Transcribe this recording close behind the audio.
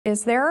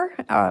Is there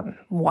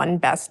one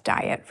best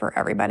diet for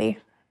everybody?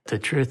 The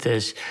truth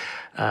is,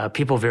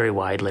 people vary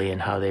widely in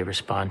how they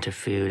respond to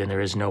food, and there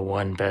is no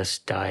one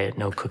best diet,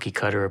 no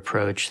cookie-cutter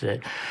approach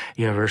that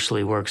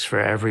universally works for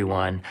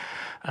everyone.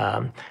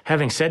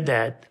 Having said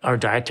that, our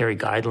dietary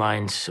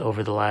guidelines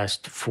over the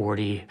last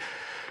 40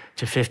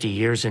 to 50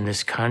 years in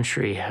this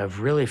country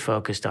have really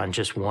focused on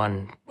just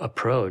one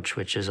approach,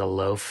 which is a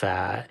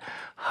low-fat,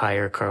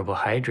 higher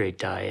carbohydrate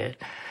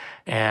diet.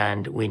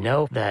 And we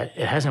know that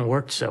it hasn't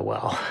worked so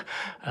well.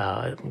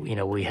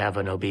 We have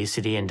an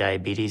obesity and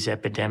diabetes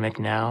epidemic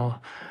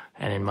now.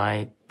 And in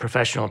my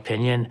professional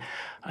opinion,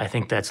 I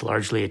think that's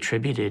largely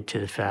attributed to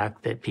the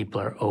fact that people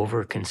are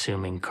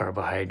over-consuming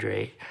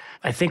carbohydrate.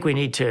 I think we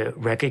need to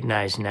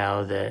recognize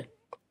now that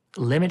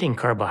limiting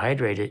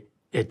carbohydrate,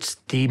 it's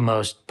the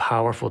most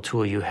powerful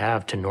tool you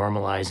have to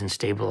normalize and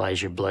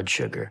stabilize your blood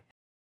sugar.